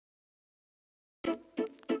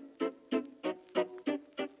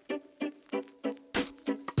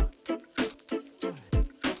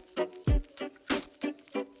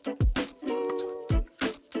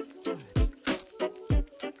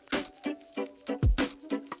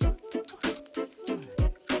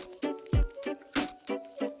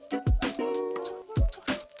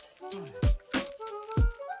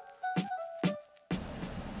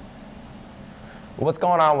What's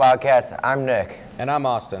going on, Wildcats? I'm Nick. And I'm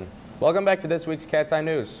Austin. Welcome back to this week's Cat's Eye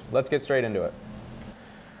News. Let's get straight into it.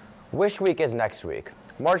 Wish Week is next week,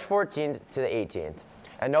 March 14th to the 18th.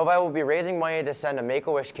 And Novi will be raising money to send a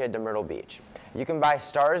Make-A-Wish kid to Myrtle Beach. You can buy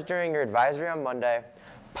stars during your advisory on Monday,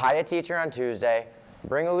 pie a teacher on Tuesday,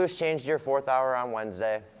 bring a loose change to your 4th hour on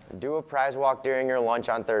Wednesday, do a prize walk during your lunch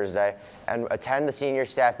on Thursday, and attend the senior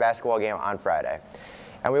staff basketball game on Friday.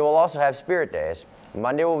 And we will also have Spirit Days.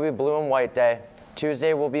 Monday will be Blue and White Day,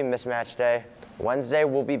 Tuesday will be Mismatch Day, Wednesday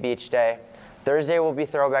will be Beach Day, Thursday will be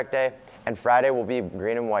Throwback Day, and Friday will be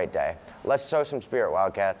Green and White Day. Let's show some spirit,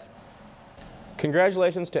 Wildcats.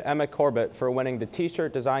 Congratulations to Emma Corbett for winning the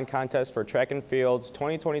T-shirt design contest for Track and Field's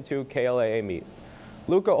 2022 KLAA meet.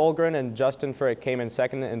 Luca Olgren and Justin Frick came in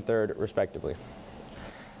 2nd and 3rd, respectively.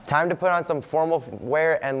 Time to put on some formal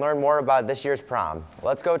wear and learn more about this year's prom.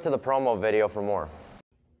 Let's go to the promo video for more.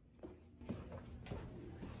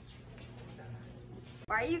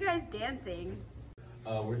 Why are you guys dancing?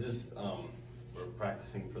 We're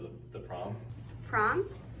practicing for the prom. Prom?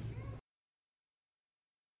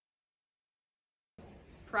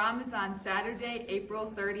 Prom is on Saturday,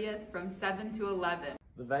 April 30th from 7 to 11.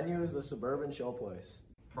 The venue is the Suburban Showplace.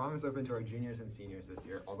 Prom is open to our juniors and seniors this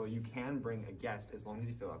year, although you can bring a guest as long as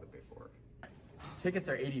you fill out the paperwork. Tickets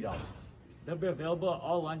are $80. They'll be available at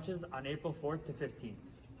all lunches on April 4th to 15th.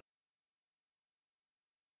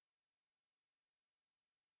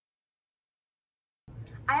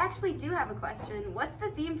 I actually do have a question. What's the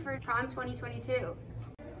theme for Prom 2022?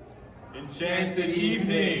 Enchanted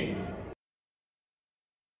Evening!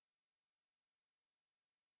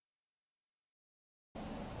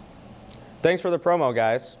 Thanks for the promo,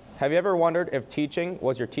 guys. Have you ever wondered if teaching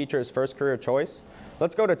was your teacher's first career choice?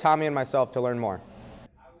 Let's go to Tommy and myself to learn more.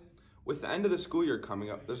 With the end of the school year coming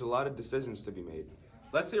up, there's a lot of decisions to be made.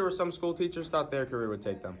 Let's see where some school teachers thought their career would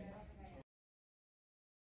take them.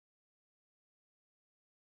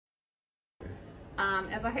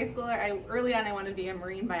 As a high schooler, early on I wanted to be a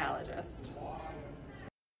marine biologist.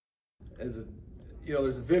 There's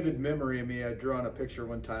a vivid memory of me. I drew on a picture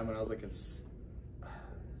one time when I was like in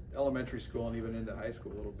elementary school and even into high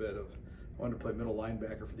school a little bit of I wanted to play middle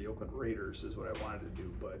linebacker for the Oakland Raiders is what I wanted to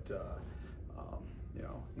do, but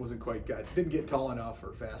didn't get tall enough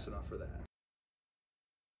or fast enough for that.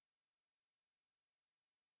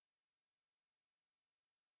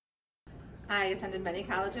 I attended many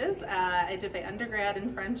colleges. I did my undergrad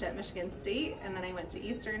in French at Michigan State, and then I went to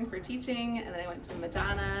Eastern for teaching, and then I went to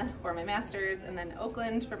Madonna for my master's, and then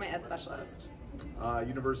Oakland for my ed specialist.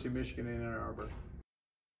 University of Michigan in Ann Arbor.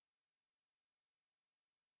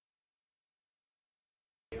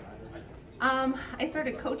 I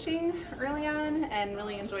started coaching early on and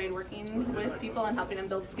really enjoyed working with people and helping them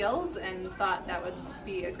build skills, and thought that would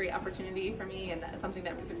be a great opportunity for me and something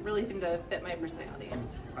that really seemed to fit my personality.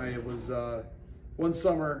 I was, one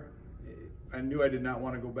summer, I knew I did not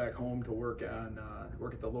want to go back home to work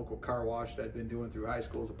at the local car wash that I'd been doing through high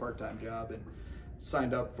school as a part-time job, and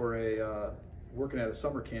signed up for working at a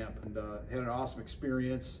summer camp, and had an awesome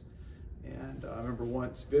experience. And I remember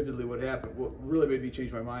once vividly what happened. What really made me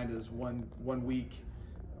change my mind is one week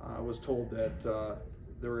I was told that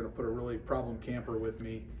they were going to put a really problem camper with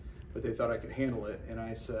me, but they thought I could handle it. And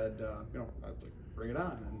I said, bring it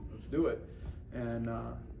on and let's do it. And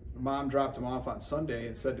Mom dropped him off on Sunday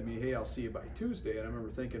and said to me, hey, I'll see you by Tuesday. And I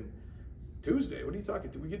remember thinking, Tuesday? What are you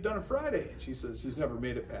talking to? We get done on Friday. And she says she's never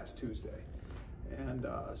made it past Tuesday. And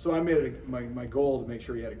so I made it my goal to make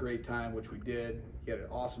sure he had a great time, which we did. He had an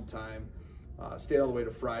awesome time. Stayed all the way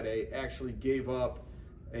to Friday. Actually gave up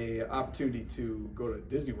a opportunity to go to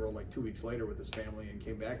Disney World like 2 weeks later with his family and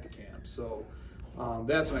came back to camp. So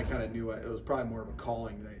that's when I kind of knew it was probably more of a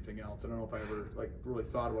calling than anything else. I don't know if I ever really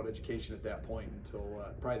thought about education at that point until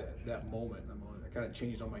probably that moment. I kind of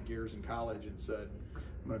changed all my gears in college and said,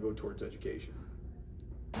 I'm going to go towards education.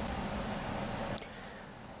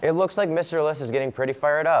 It looks like Mr. Liss is getting pretty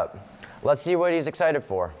fired up. Let's see what he's excited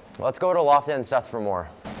for. Let's go to Lofton and Seth for more.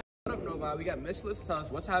 What up, Novi? We got Miss Liss to tell us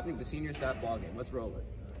what's happening with the senior staff ball game. Let's roll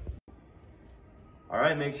it. All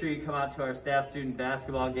right, make sure you come out to our staff student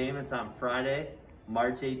basketball game. It's on Friday,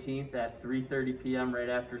 March 18th at 3:30 p.m. right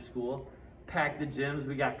after school. Pack the gyms.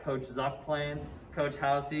 We got Coach Zuck playing, Coach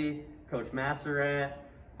Housey, Coach Masserant,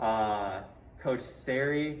 Coach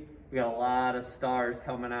Sari. We got a lot of stars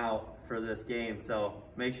coming out for this game, so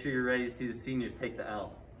make sure you're ready to see the seniors take the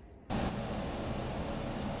L.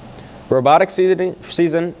 Robotics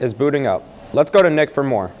season is booting up. Let's go to Nick for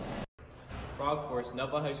more. Frog Force,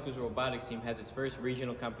 Novi High School's robotics team has its first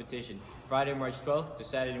regional competition, Friday, March 12th to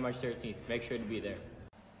Saturday, March 13th. Make sure to be there.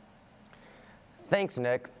 Thanks,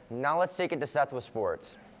 Nick. Now let's take it to Seth with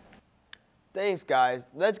sports. Thanks, guys.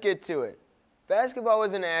 Let's get to it. Basketball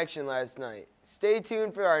was in action last night. Stay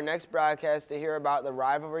tuned for our next broadcast to hear about the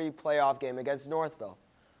rivalry playoff game against Northville.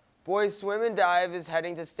 Boys swim and dive is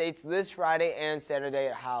heading to states this Friday and Saturday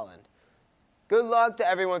at Holland. Good luck to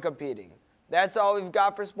everyone competing. That's all we've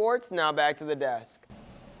got for sports. Now back to the desk.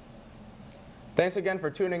 Thanks again for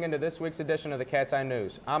tuning into this week's edition of the Cat's Eye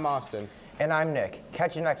News. I'm Austin. And I'm Nick.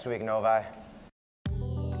 Catch you next week, Novi.